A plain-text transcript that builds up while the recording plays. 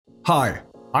Hi,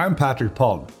 I'm Patrick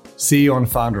Palm, CEO and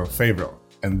founder of Favro,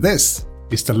 and this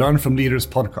is the Learn from Leaders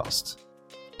podcast.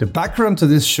 The background to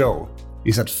this show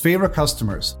is that Favro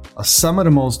customers are some of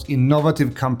the most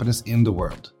innovative companies in the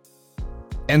world.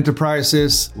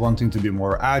 Enterprises wanting to be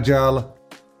more agile,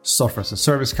 software as a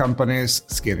service companies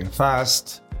scaling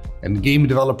fast, and game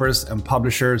developers and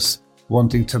publishers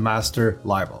wanting to master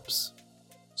live ops.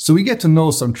 So we get to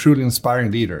know some truly inspiring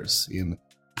leaders in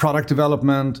product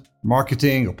development,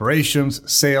 marketing, operations,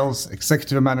 sales,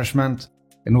 executive management.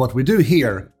 And what we do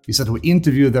here is that we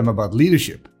interview them about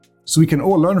leadership so we can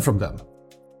all learn from them.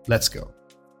 Let's go.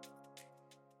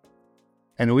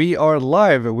 And we are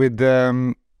live with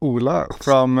Ola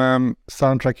from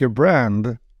Soundtrack Your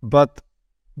Brand. But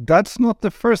that's not the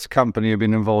first company you've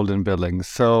been involved in building.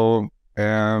 So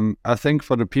I think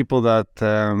for the people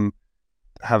that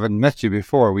haven't met you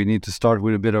before, we need to start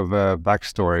with a bit of a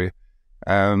backstory.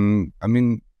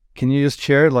 Can you just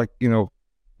share, the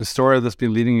story that's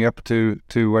been leading you up to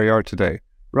where you are today?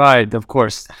 Right, of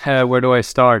course. Where do I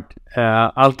start?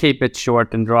 I'll keep it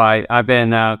short and dry. I've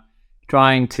been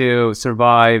trying to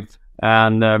survive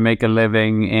and make a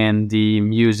living in the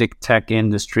music tech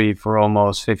industry for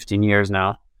almost 15 years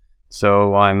now.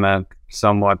 So I'm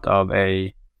somewhat of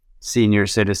a senior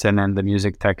citizen in the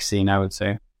music tech scene, I would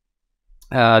say.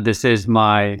 This is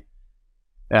my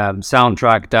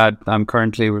soundtrack that I'm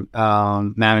currently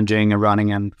managing and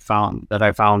running, and that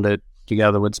I founded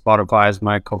together with Spotify as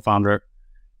my co-founder.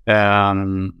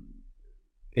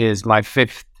 Is my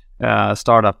fifth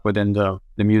startup within the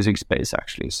music space,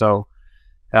 actually. So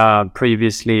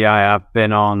previously I have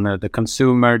been on the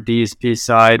consumer DSP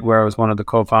side, where I was one of the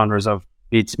co-founders of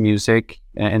Beats Music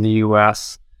in the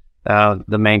US,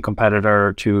 the main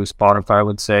competitor to Spotify, I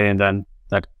would say, and then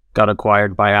that got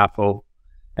acquired by Apple.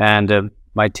 And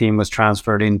my team was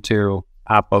transferred into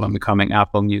Apple and becoming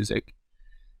Apple Music.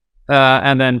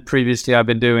 And then previously I've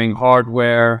been doing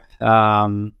hardware,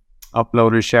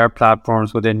 uploader share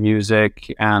platforms within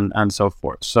music and so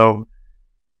forth. So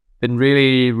been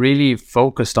really, really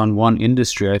focused on one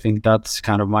industry. I think that's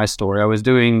kind of my story. I was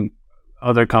doing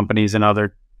other companies in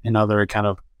other kind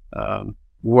of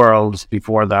worlds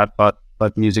before that, but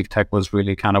music tech was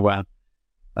really kind of when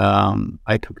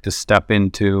I took the step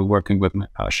into working with my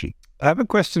passion. I have a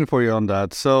question for you on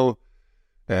that. So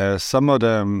some of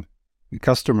the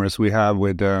customers we have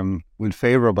with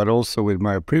Favro, but also with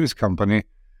my previous company,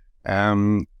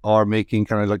 are making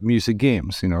kind of like music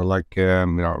games,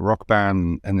 Rock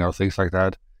Band and things like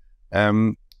that.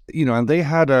 And they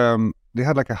had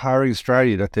like a hiring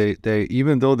strategy that they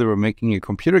even though they were making a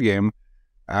computer game,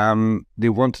 they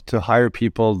wanted to hire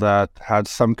people that had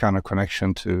some kind of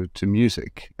connection to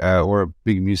music or a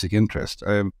big music interest.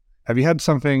 Have you had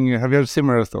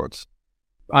similar thoughts?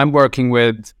 I'm working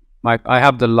with I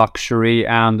have the luxury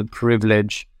and the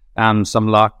privilege and some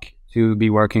luck to be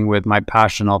working with my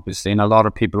passion, obviously. And a lot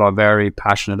of people are very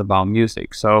passionate about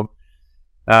music. So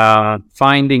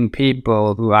finding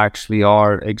people who actually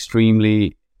are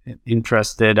extremely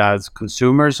interested as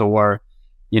consumers or,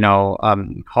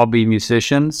 hobby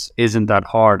musicians isn't that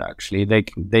hard, actually.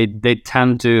 They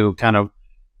tend to kind of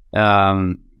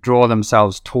draw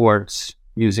themselves towards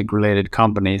music-related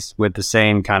companies with the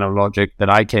same kind of logic that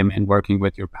I came in working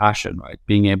with your passion, right?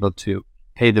 Being able to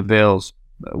pay the bills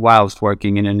whilst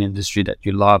working in an industry that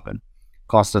you love and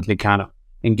constantly kind of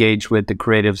engage with the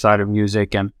creative side of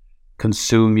music and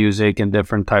consume music in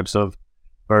different types of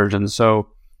versions. So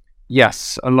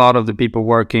yes, a lot of the people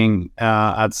working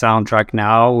at Soundtrack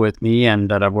now with me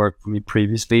and that I've worked with me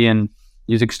previously in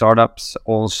music startups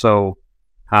also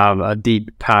have a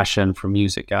deep passion for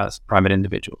music as private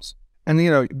individuals. And,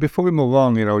 before we move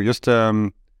on, just,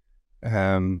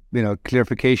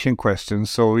 clarification questions.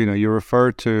 So, you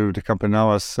refer to the company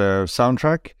now as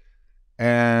Soundtrack.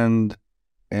 And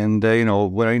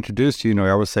when I introduced you,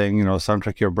 I was saying,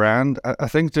 Soundtrack Your Brand. I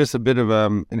think there's a bit of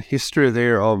a history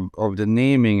there of the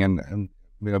naming and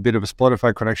a bit of a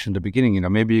Spotify connection at the beginning.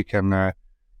 Maybe you can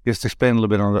just explain a little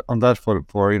bit on that for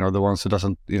the ones who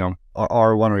doesn't,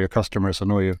 are one of your customers or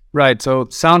know you. Right. So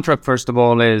Soundtrack, first of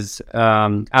all, is,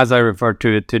 as I refer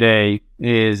to it today,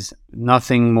 is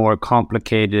nothing more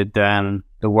complicated than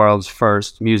the world's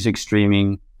first music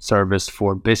streaming service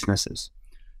for businesses.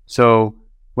 So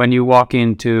when you walk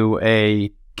into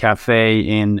a cafe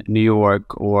in New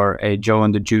York or a Joe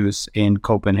and the Juice in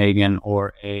Copenhagen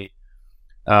or a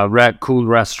cool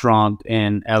restaurant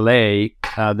in LA,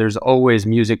 there's always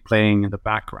music playing in the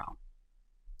background.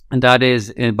 And that is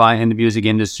in the music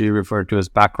industry referred to as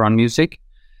background music.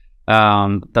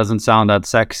 Doesn't sound that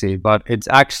sexy, but it's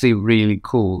actually really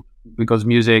cool because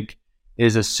music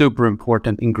is a super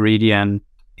important ingredient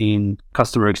in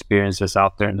customer experiences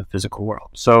out there in the physical world.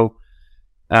 So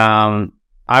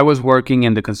I was working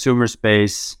in the consumer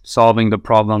space, solving the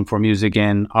problem for music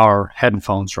in our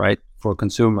headphones, right, for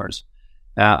consumers.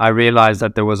 I realized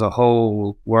that there was a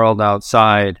whole world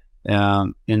outside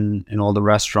in all the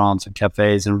restaurants and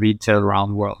cafes and retail around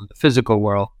the world, the physical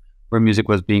world, where music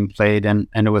was being played, and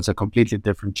it was a completely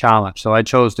different challenge. So I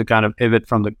chose to kind of pivot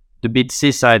from the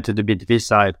B2C side to the B2B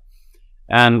side.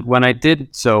 And when I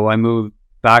did so, I moved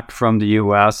back from the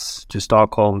US to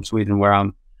Stockholm, Sweden, where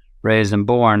I'm raised and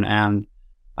born, and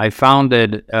I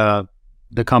founded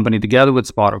the company together with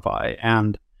Spotify.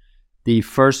 And the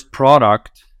first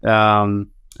product and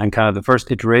kind of the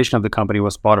first iteration of the company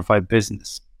was Spotify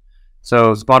Business.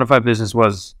 So Spotify Business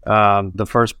was the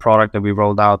first product that we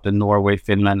rolled out in Norway,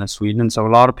 Finland, and Sweden. So a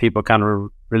lot of people kind of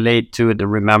relate to it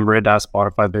and remember it as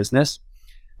Spotify Business.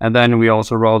 And then we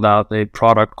also rolled out a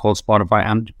product called Spotify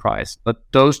Enterprise. But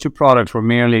those two products were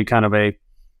merely kind of a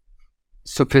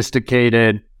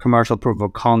sophisticated commercial proof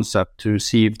of concept to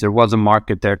see if there was a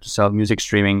market there to sell music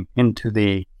streaming into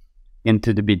the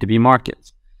B2B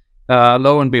markets.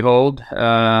 Lo and behold,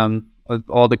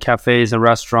 all the cafes and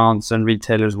restaurants and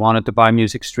retailers wanted to buy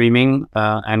music streaming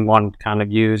and want to kind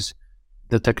of use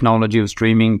the technology of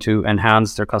streaming to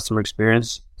enhance their customer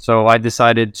experience. So I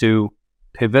decided to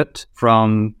pivot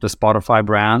from the Spotify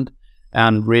brand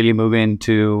and really move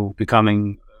into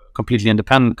becoming a completely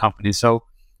independent company. So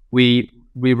we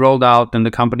rolled out, and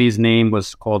the company's name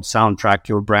was called Soundtrack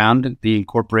Your Brand, the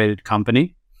incorporated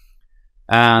company.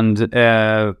 And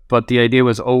but the idea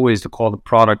was always to call the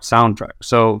product Soundtrack.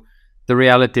 So the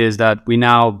reality is that we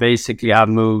now basically have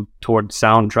moved toward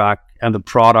Soundtrack and the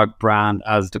product brand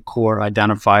as the core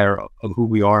identifier of who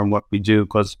we are and what we do,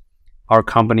 because our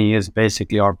company is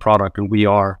basically our product and we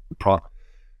are the product.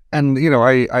 And,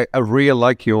 I really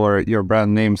like your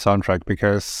brand name Soundtrack,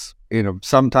 because,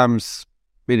 sometimes,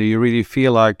 you really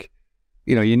feel like,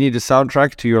 you need a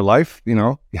soundtrack to your life,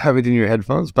 you have it in your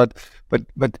headphones, but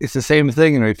it's the same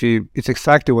thing, it's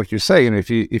exactly what you say,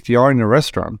 if you are in a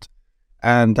restaurant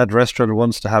and that restaurant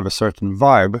wants to have a certain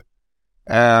vibe,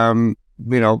 the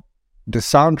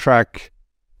soundtrack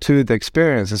to the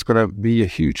experience is going to be a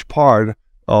huge part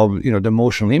of, the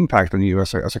emotional impact on you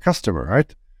as a customer,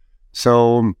 right?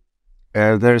 So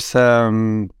there's,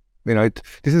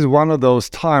 this is one of those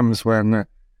times when,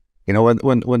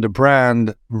 when the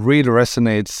brand really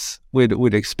resonates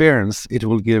with experience, it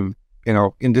will give,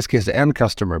 in this case, the end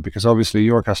customer, because obviously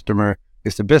your customer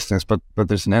is the business, but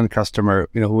there's an end customer,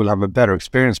 who will have a better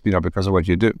experience, because of what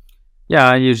you do. Yeah,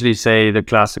 I usually say the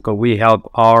classical, we help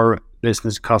our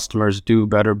business customers do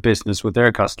better business with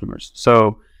their customers.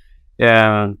 So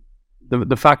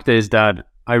the fact is that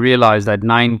I realized that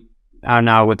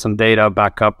now with some data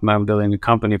back up, I'm building a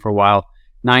company for a while,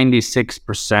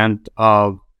 96%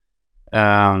 of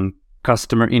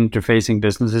customer interfacing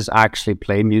businesses actually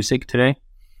play music today.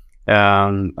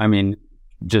 I mean,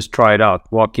 just try it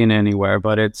out, walk in anywhere,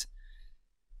 but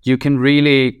you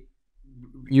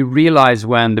realize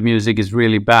when the music is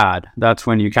really bad. That's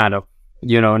when you kind of,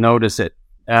 notice it.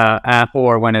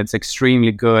 Or when it's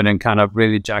extremely good and kind of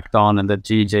really jacked on and the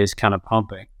DJ is kind of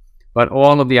pumping. But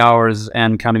all of the hours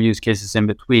and kind of use cases in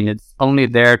between, it's only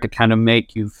there to kind of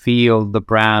make you feel the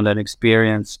brand and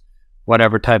experience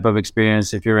whatever type of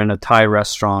experience, if you're in a Thai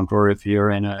restaurant or if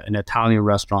you're in an Italian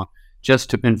restaurant, just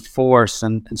to enforce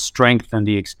and strengthen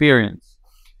the experience.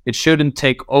 It shouldn't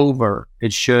take over.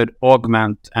 It should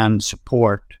augment and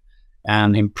support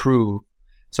and improve.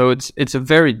 So it's a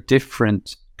very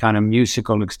different kind of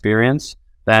musical experience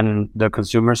than the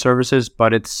consumer services,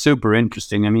 but it's super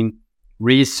interesting. I mean,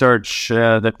 research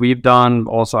that we've done,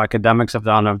 also academics have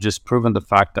done, have just proven the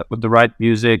fact that with the right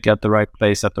music at the right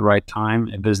place at the right time,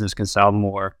 a business can sell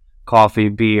more coffee,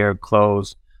 beer,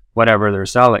 clothes, whatever they're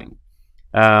selling.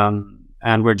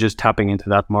 And we're just tapping into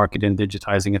that market and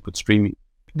digitizing it with streaming.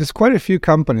 There's quite a few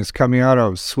companies coming out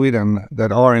of Sweden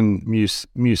that are in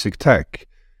music tech.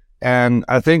 And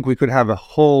I think we could have a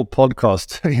whole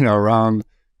podcast, around,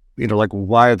 like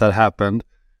why that happened.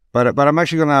 But I'm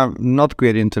actually going to not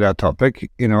get into that topic,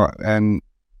 and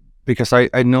because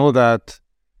I know that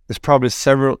there's probably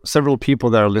several people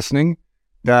that are listening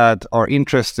that are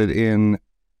interested in,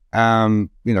 kind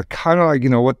of like,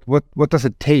 what does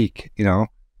it take,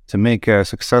 to make a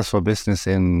successful business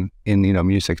in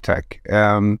music tech.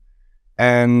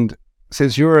 And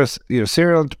since you're a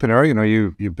serial entrepreneur,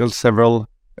 you built several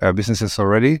businesses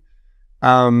already.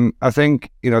 I think,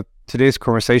 today's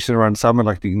conversation around some of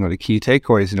like the key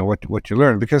takeaways, what you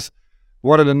learn, because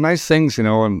one of the nice things,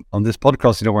 on this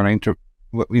podcast,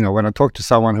 when I talk to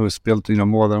someone who's built,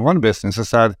 more than one business,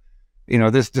 is that,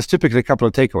 there's typically a couple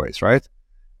of takeaways, right?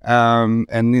 And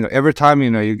every time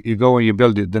you go and you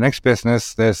build the next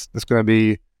business, there's going to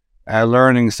be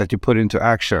learnings that you put into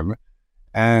action.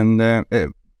 And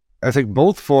I think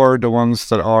both for the ones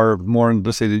that are more on,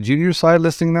 let's say, the junior side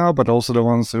listening now, but also the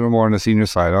ones who are more on the senior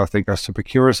side, I think are super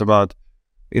curious about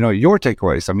your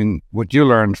takeaways. I mean, what you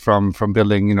learned from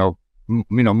building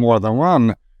more than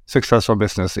one successful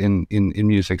business in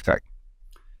music tech.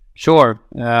 Sure.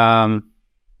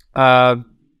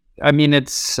 I mean,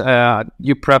 it's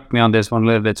you prepped me on this one a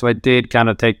little bit, so I did kind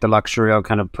of take the luxury of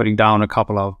kind of putting down a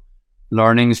couple of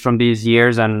learnings from these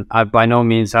years, and by no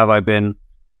means have I been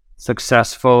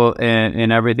successful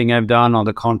in everything I've done. On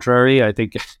the contrary, I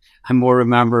think I more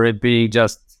remember it being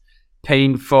just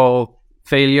painful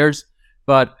failures.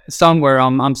 But somewhere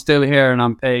I'm still here and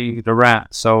I'm paying the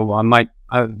rent, so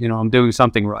I'm doing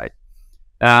something right.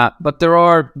 But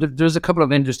there's a couple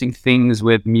of interesting things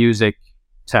with music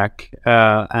tech,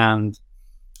 and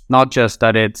not just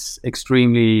that it's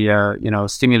extremely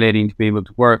stimulating to be able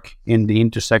to work in the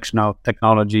intersection of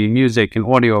technology, music, and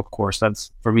audio. Of course,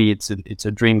 that's, for me, it's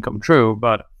a dream come true.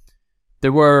 But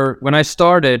when I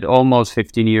started almost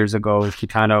 15 years ago, if you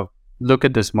kind of look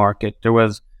at this market, there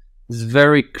was this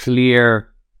very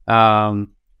clear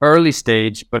early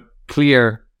stage but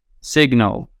clear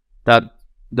signal that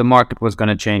the market was going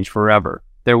to change forever.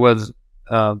 There was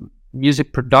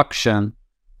music production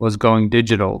was going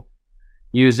digital.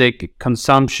 Music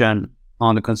consumption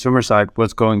on the consumer side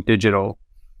was going digital,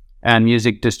 and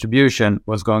music distribution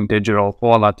was going digital,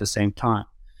 all at the same time.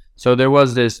 So there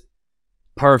was this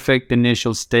perfect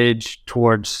initial stage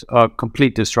towards a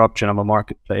complete disruption of a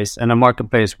marketplace, and a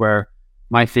marketplace where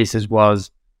my thesis was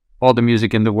all the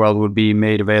music in the world would be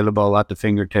made available at the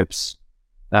fingertips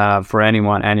for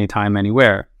anyone, anytime,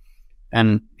 anywhere.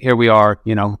 And here we are,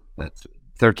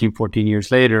 13, 14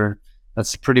 years later.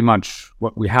 That's pretty much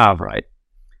what we have, right?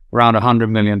 Around 100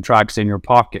 million tracks in your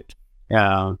pocket,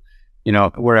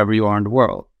 wherever you are in the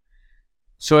world.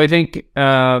 So I think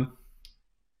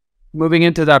moving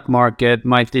into that market,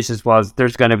 my thesis was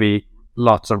there's going to be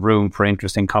lots of room for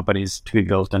interesting companies to be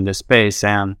built in this space,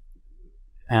 and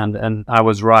I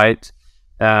was right.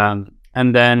 And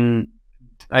then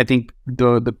I think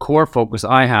the core focus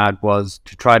I had was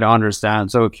to try to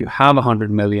understand. So if you have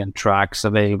 100 million tracks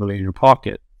available in your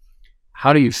pocket,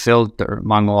 how do you filter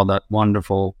among all that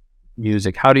wonderful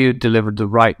music? How do you deliver the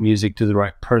right music to the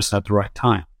right person at the right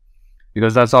time?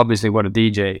 Because that's obviously what a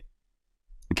DJ,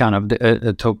 kind of the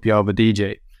utopia of a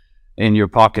DJ in your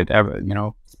pocket,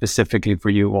 specifically for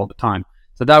you all the time.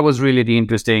 So that was really the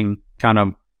interesting kind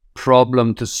of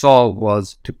problem to solve,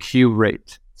 was to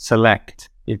curate, select,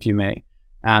 if you may,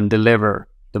 and deliver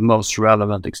the most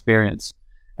relevant experience.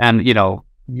 And,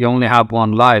 you only have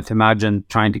one life. Imagine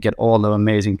trying to get all the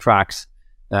amazing tracks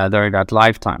during that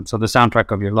lifetime. So the soundtrack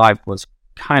of your life was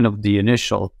kind of the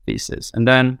initial thesis. And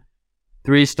then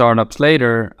 3 startups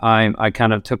later, I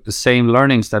kind of took the same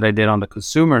learnings that I did on the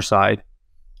consumer side,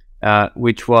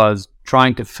 which was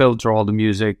trying to filter all the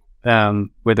music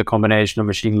with a combination of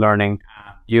machine learning,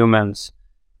 humans,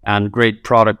 and great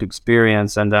product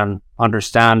experience, and then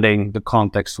understanding the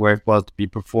context where it was to be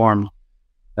performed,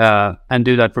 and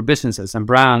do that for businesses and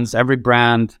brands. Every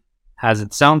brand has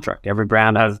its soundtrack. Every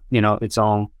brand has, its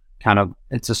own kind of,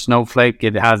 it's a snowflake.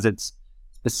 It has its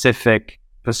specific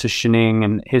positioning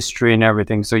and history and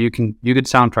everything. So you could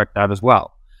soundtrack that as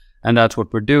well. And that's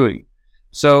what we're doing.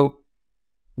 So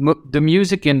the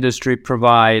music industry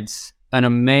provides an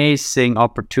amazing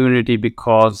opportunity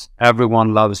because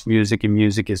everyone loves music and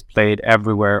music is played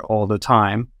everywhere all the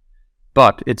time.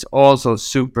 But it's also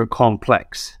super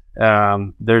complex.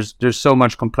 There's so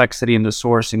much complexity in the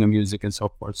sourcing of music and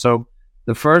so forth. So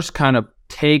the first kind of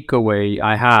takeaway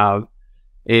I have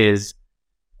is,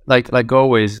 like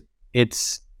always,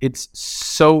 it's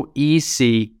so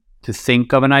easy to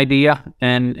think of an idea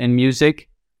in music,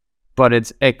 but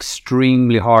it's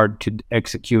extremely hard to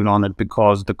execute on it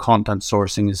because the content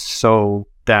sourcing is so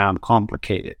damn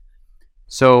complicated.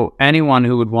 So anyone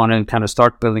who would want to kind of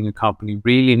start building a company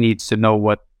really needs to know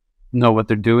what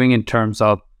they're doing in terms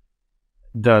of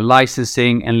the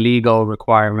licensing and legal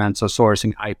requirements of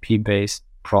sourcing IP-based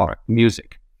product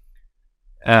music.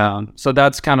 So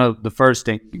that's kind of the first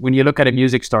thing. When you look at a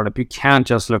music startup, you can't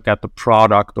just look at the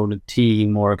product or the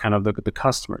team or kind of look at the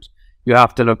customers. You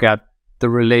have to look at the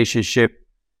relationship,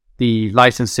 the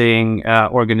licensing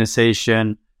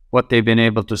organization, what they've been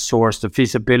able to source, the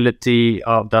feasibility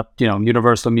of that,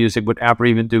 Universal Music would ever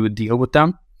even do a deal with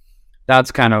them.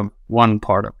 That's kind of one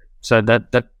part of it. So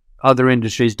that other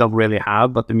industries don't really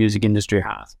have, but the music industry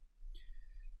has.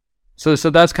 So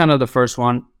that's kind of the first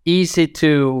one. Easy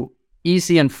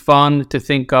and fun to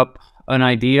think up an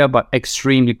idea, but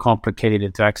extremely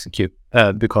complicated to execute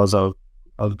because of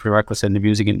the prerequisite in the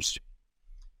music industry.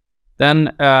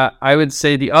 Then I would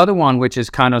say the other one, which is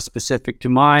kind of specific to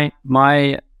my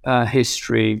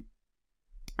history,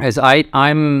 is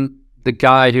I'm the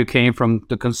guy who came from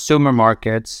the consumer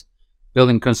markets,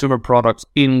 building consumer products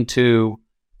into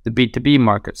the B2B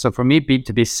market. So for me,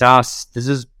 B2B SaaS, this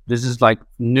is like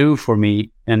new for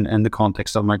me in the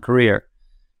context of my career.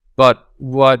 But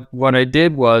what I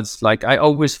did was, like, I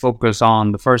always focus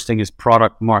on the first thing is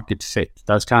product market fit.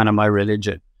 That's kind of my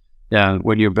religion. Yeah,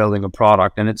 when you're building a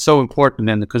product, and it's so important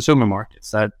in the consumer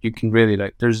markets that you can really,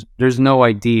 like, there's no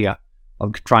idea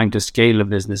of trying to scale a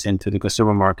business into the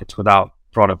consumer markets without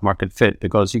product market fit,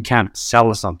 because you can't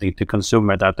sell something to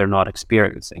consumer that they're not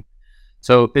experiencing.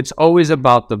 So it's always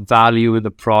about the value of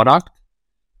the product,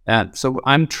 and so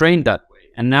I'm trained that way.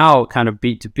 And now, kind of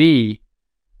B2B,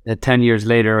 10 years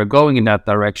later, are going in that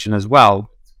direction as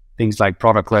well. Things like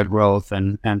product-led growth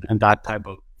and that type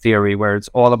of theory, where it's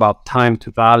all about time to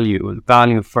value, and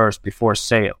value first before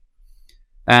sale.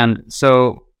 And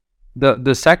so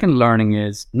the second learning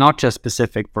is not just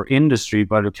specific for industry,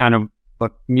 but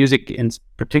music in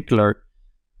particular,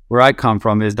 where I come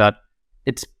from, is that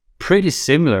it's pretty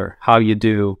similar how you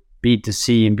do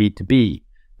B2C and B2B.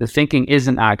 The thinking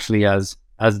isn't actually as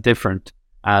different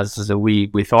as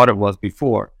we thought it was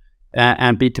before.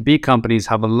 And B2B companies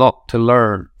have a lot to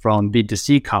learn from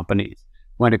B2C companies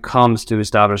when it comes to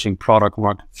establishing product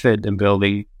market fit and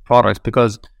building products,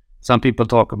 because some people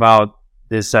talk about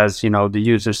this as, the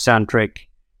user-centric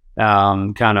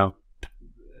kind of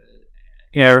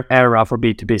era for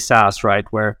B2B SaaS, right?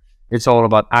 Where it's all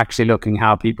about actually looking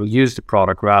how people use the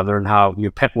product rather than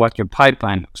what your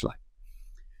pipeline looks like.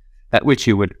 At which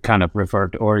you would kind of refer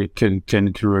to, or you can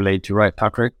relate to, right,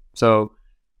 Patrick? So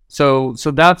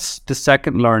that's the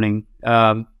second learning.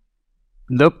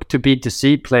 Look to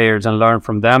B2C players and learn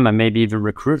from them, and maybe even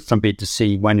recruit from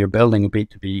B2C when you're building a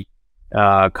B2B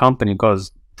company,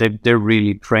 because they're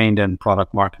really trained in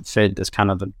product market fit as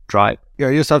kind of the drive. Yeah,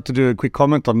 I just have to do a quick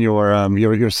comment on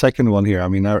your second one here. I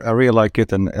mean, I really like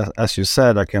it, and as you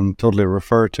said, I can totally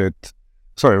relate to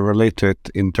it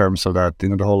in terms of that.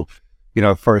 The whole,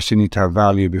 first you need to have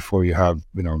value before you have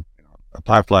a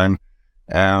pipeline,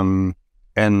 and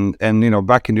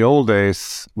back in the old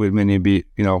days with many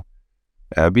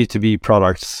B2B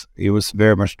products, it was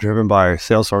very much driven by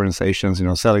sales organizations,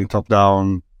 selling top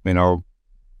down,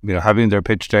 having their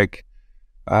pitch deck.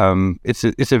 It's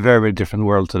a very, very different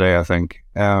world today, I think.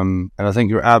 And I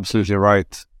think you're absolutely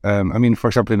right. I mean, for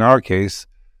example, in our case,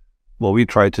 what we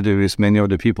try to do is many of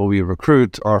the people we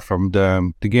recruit are from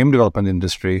the game development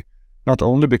industry, not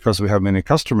only because we have many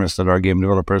customers that are game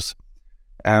developers,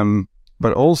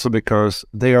 but also because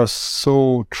they are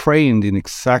so trained in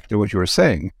exactly what you were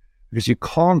saying. Because you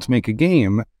can't make a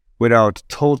game without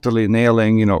totally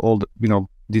nailing, all the,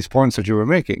 these points that you were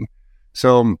making.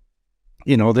 So,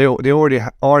 they already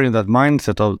are in that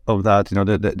mindset of that.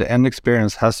 The end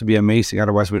experience has to be amazing.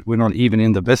 Otherwise, we're not even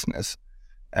in the business.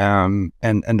 And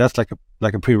that's like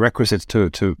a prerequisite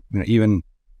to even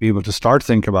be able to start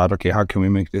thinking about, okay, how can we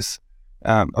make this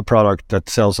a product that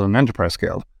sells on an enterprise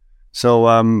scale? So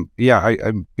I'm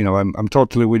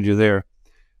totally with you there.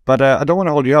 But I don't want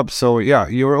to hold you up. So yeah,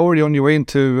 you're already on your way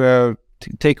into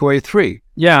takeaway 3.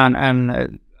 Yeah,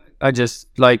 and I just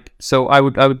so I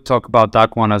would talk about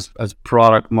that one as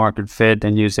product market fit,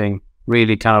 and using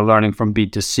really kind of learning from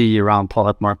B2C around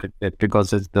product market fit,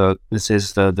 because this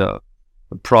is the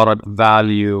product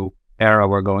value era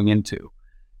we're going into.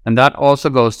 And that also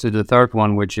goes to the third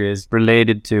one, which is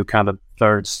related to kind of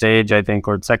third stage, I think,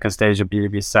 or second stage of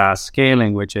B2B SaaS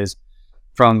scaling, which is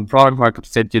from product market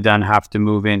fit, you then have to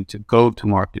move into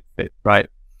go-to-market fit, right?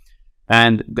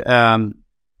 And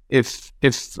if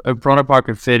a product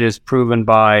market fit is proven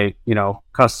by,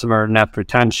 customer net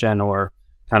retention, or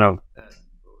kind of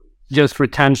just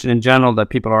retention in general, that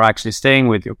people are actually staying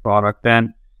with your product,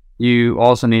 then you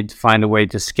also need to find a way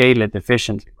to scale it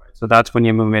efficiently, right? So that's when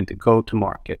you move into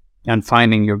go-to-market and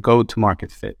finding your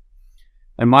go-to-market fit.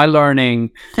 And my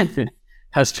learning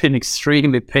has been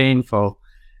extremely painful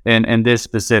in this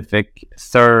specific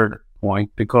third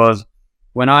point, because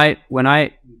when I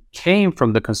came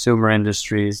from the consumer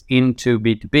industries into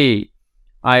B2B,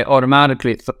 I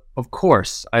automatically, I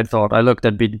looked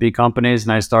at B2B companies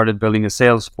and I started building a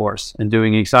sales force and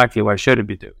doing exactly what I should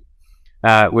be doing,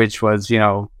 which was,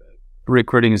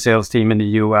 recruiting a sales team in the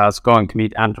US, going to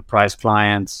meet enterprise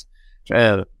clients,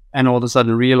 and all of a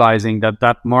sudden realizing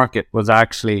that market was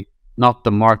actually not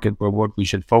the market where what we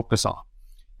should focus on.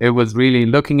 It was really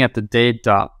looking at the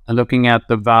data and looking at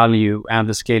the value and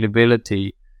the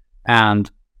scalability, and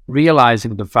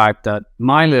realizing the fact that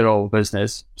my little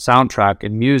business, soundtrack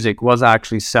and music, was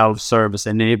actually self-service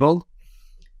enabled.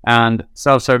 And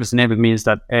self-service enabled means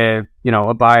that a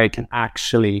buyer can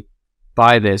actually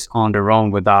buy this on their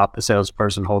own without the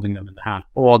salesperson holding them in the hand,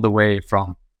 all the way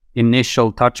from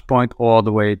initial touch point all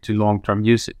the way to long-term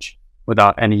usage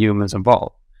without any humans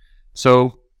involved.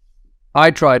 So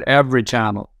I tried every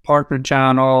channel, partner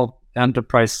channel,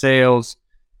 enterprise sales,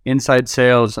 inside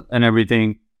sales, and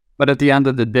everything. But at the end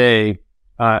of the day,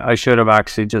 I should have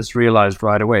actually just realized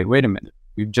right away, wait a minute,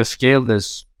 we've just scaled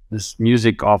this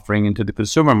music offering into the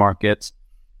consumer markets,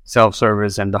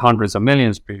 self-service, and the hundreds of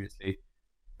millions previously.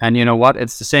 And you know what?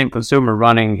 It's the same consumer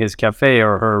running his cafe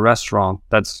or her restaurant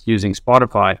that's using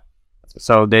Spotify.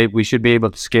 So we should be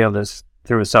able to scale this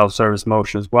through a self-service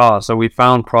motion as well. So we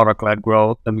found product-led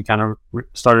growth, and we kind of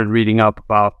started reading up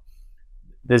about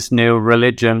this new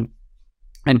religion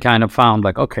and kind of found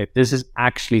like, okay, this is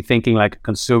actually thinking like a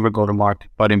consumer go-to-market,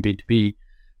 but in B2B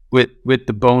with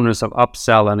the bonus of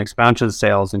upsell and expansion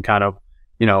sales and kind of,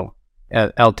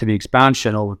 LTV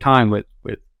expansion over time with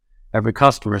every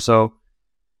customer. So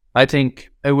I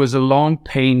think it was a long,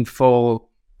 painful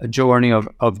journey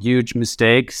of huge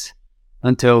mistakes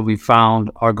until we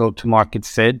found our go-to-market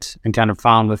fit and kind of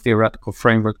found the theoretical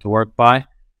framework to work by.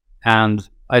 And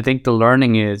I think the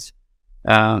learning is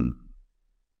that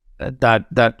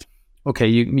okay,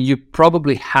 you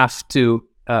probably have to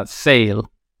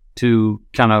fail to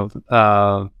kind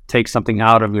of take something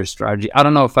out of your strategy. I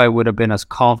don't know if I would have been as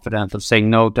confident of saying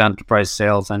no to enterprise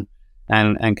sales and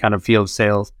kind of field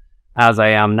sales as I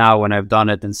am now when I've done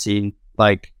it and seen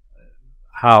like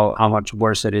how much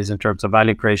worse it is in terms of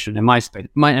value creation in my space,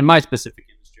 in my specific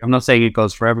industry. I'm not saying it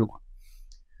goes for everyone.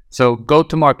 So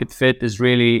go-to-market fit is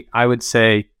really, I would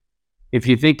say, if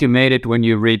you think you made it when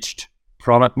you reached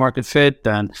product market fit,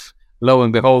 then lo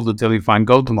and behold, until you find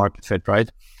go-to-market fit, right?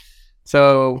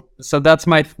 So that's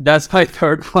my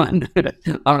third one.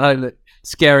 I'm not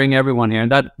scaring everyone here,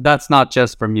 and that's not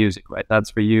just for music, right?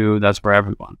 That's for you. That's for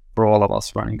everyone, for all of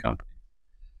us running companies.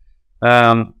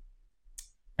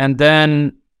 And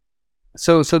then,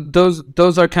 so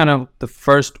those are kind of the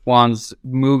first ones,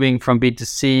 moving from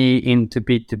B2C into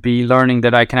B2B, learning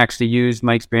that I can actually use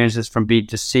my experiences from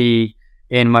B2C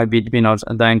in my B2B notes,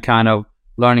 and then kind of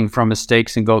learning from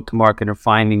mistakes and go to market and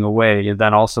finding a way, and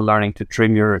then also learning to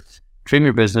trim your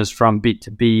business from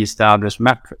B2B established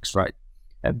metrics, right?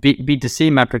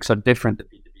 B2C metrics are different than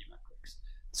B2B metrics.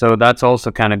 So that's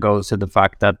also kind of goes to the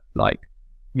fact that like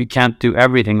you can't do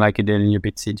everything like you did in your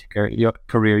B2C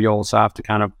career. You also have to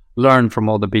kind of learn from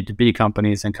all the B2B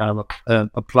companies and kind of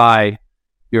apply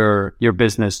your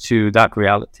business to that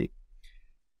reality.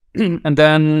 And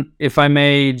then if I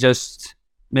may just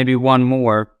maybe one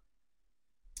more,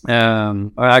 I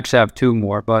actually have two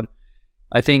more, but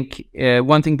I think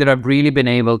one thing that I've really been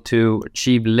able to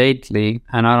achieve lately,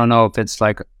 and I don't know if it's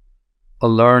like a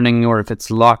learning or if it's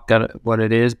luck at what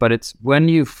it is, but it's when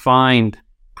you find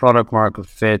product market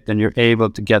fit and you're able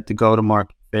to get the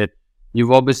go-to-market fit,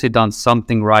 you've obviously done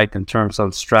something right in terms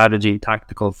of strategy,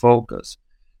 tactical focus.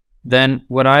 Then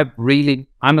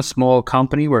I'm a small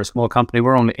company. We're a small company.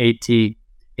 We're only 80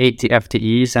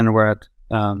 FTEs and we're at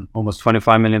almost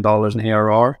 $25 million in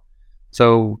ARR.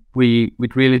 So we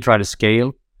really try to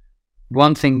scale.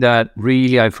 One thing that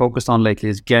really I focused on lately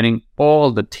is getting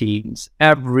all the teams,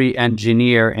 every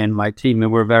engineer in my team,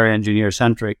 and we're very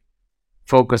engineer-centric,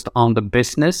 focused on the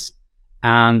business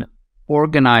and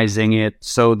organizing it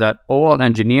so that all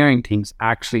engineering teams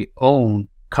actually own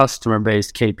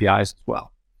customer-based KPIs as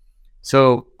well.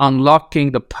 So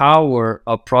unlocking the power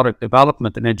of product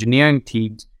development and engineering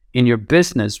teams in your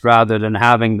business rather than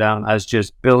having them as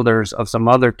just builders of some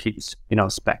other teams,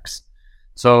 specs.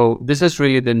 So this is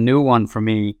really the new one for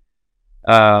me.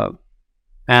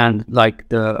 And like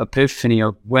the epiphany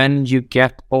of when you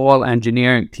get all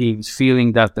engineering teams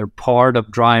feeling that they're part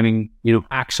of driving,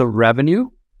 actual revenue,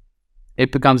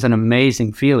 it becomes an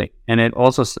amazing feeling. And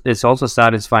it's also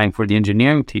satisfying for the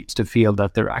engineering teams to feel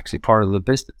that they're actually part of the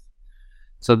business.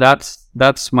 So that's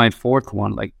my fourth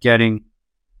one, like getting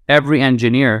every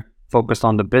engineer focused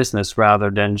on the business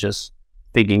rather than just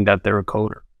thinking that they're a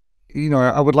coder.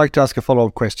 I would like to ask a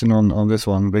follow-up question on this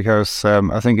one because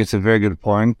I think it's a very good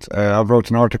point. I wrote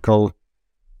an article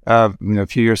a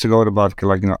few years ago about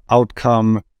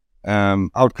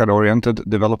outcome-oriented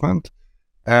development,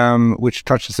 which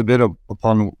touches a bit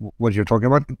upon what you're talking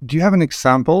about. Do you have an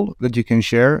example that you can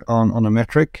share on a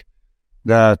metric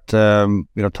that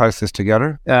ties this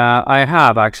together? I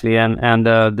have actually, and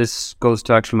this goes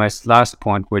to actually my last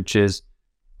point, which is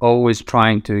always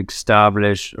trying to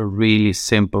establish a really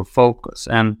simple focus.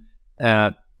 And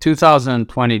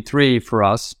 2023 for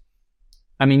us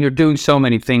I mean, you're doing so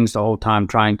many things the whole time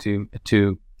trying to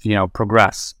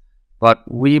progress. But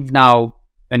we've now,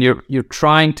 and you're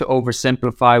trying to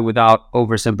oversimplify without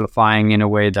oversimplifying in a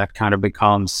way that kind of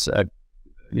becomes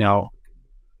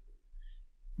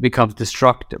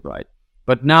destructive, right?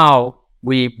 But now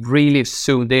we really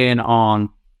zoomed in on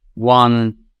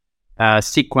one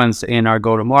sequence in our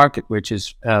go-to-market, which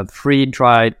is free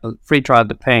trial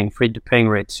to paying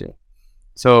ratio.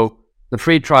 So the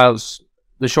free trials,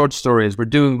 the short story is we're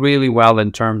doing really well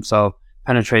in terms of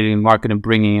penetrating the market and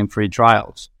bringing in free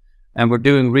trials. And we're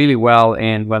doing really well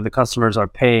in when the customers are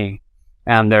paying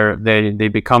and they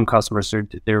become customers,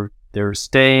 they're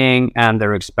staying and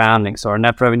they're expanding. So our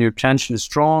net revenue retention is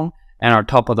strong and our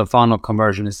top of the funnel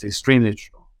conversion is extremely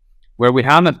strong. Where we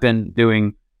haven't been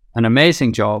doing an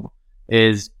amazing job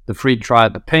is the free trial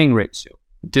to paying ratio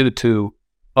due to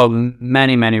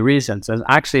many, many reasons. And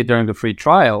actually during the free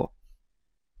trial,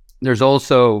 there's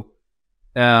also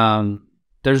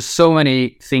there's so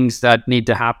many things that need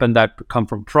to happen that come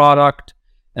from product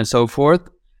and so forth.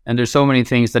 And there's so many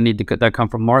things that come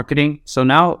from marketing. So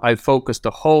now I focus the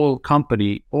whole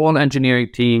company, all engineering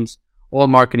teams, all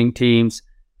marketing teams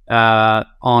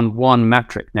on one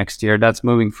metric next year. That's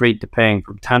moving free to paying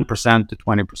from 10% to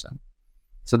 20%.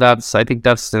 So I think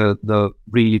that's the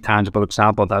really tangible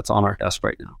example that's on our desk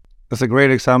right now. That's a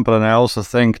great example. And I also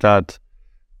think that,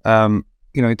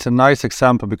 it's a nice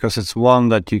example because it's one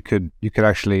that you could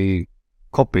actually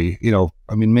copy.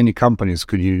 Many companies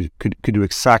could do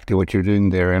exactly what you're doing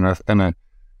there, and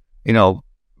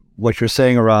what you're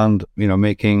saying around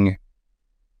making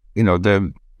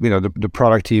the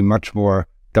product team much more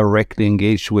directly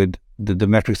engaged with the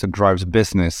metrics that drives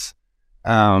business.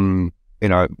 I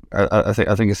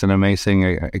think it's an amazing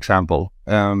example.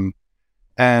 I'll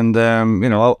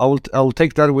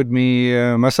take that with me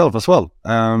myself as well.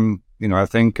 I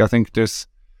think there's,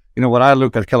 when I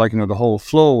look at the whole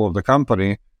flow of the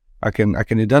company, I can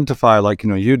identify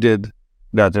you did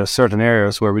that there are certain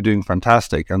areas where we're doing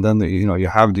fantastic, and then you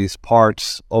have these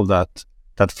parts of that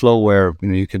flow where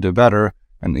you could do better,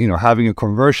 and having a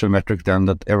conversion metric then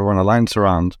that everyone aligns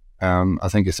around. I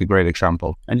think it's a great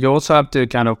example. And you also have to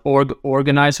kind of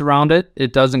organize around it.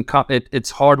 It doesn't come. It's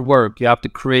hard work. You have to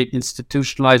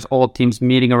institutionalize all teams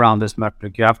meeting around this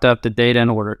metric. You have to have the data in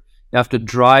order. You have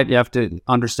to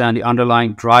understand the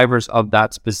underlying drivers of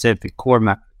that specific core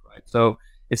metric, right? So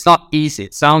it's not easy.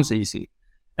 It sounds easy.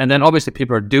 And then obviously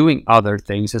people are doing other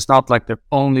things. It's not like they're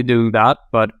only doing that,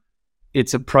 but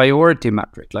it's a priority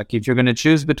metric. Like if you're going to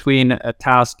choose between a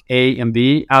task A and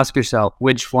B, ask yourself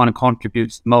which one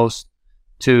contributes most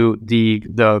to the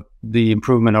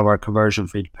improvement of our conversion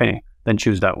free to pay. Then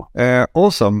choose that one.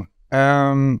 Awesome.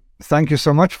 Thank you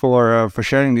so much for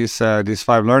sharing these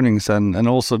 5 learnings and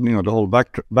also the whole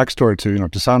backstory to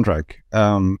to Soundtrack.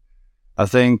 I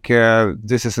think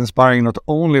this is inspiring not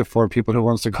only for people who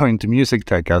wants to go into music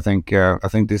tech. I think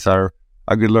these are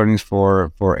good learnings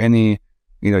for any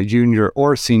junior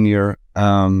or senior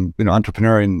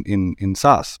entrepreneur in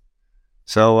SaaS.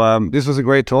 So this was a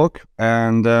great talk,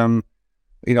 and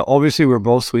obviously we're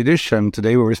both Swedish, and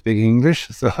today we were speaking English,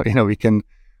 so we can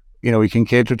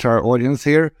cater to our audience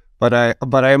here. But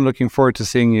I am looking forward to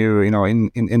seeing you,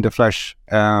 in the flesh,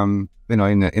 in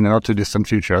a not too distant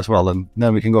future as well, and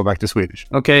then we can go back to Swedish.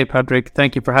 Okay, Patrick,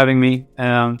 thank you for having me.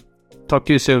 Talk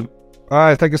to you soon. All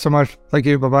right, thank you so much. Thank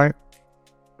you. Bye bye.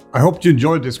 I hope you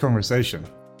enjoyed this conversation.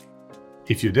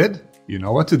 If you did, you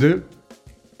know what to do.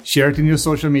 Share it in your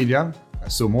social media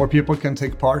so more people can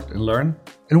take part and learn.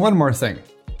 And one more thing,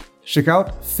 check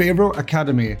out Favro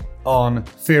Academy on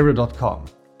favro.com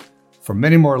for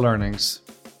many more learnings.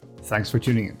 Thanks for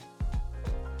tuning in.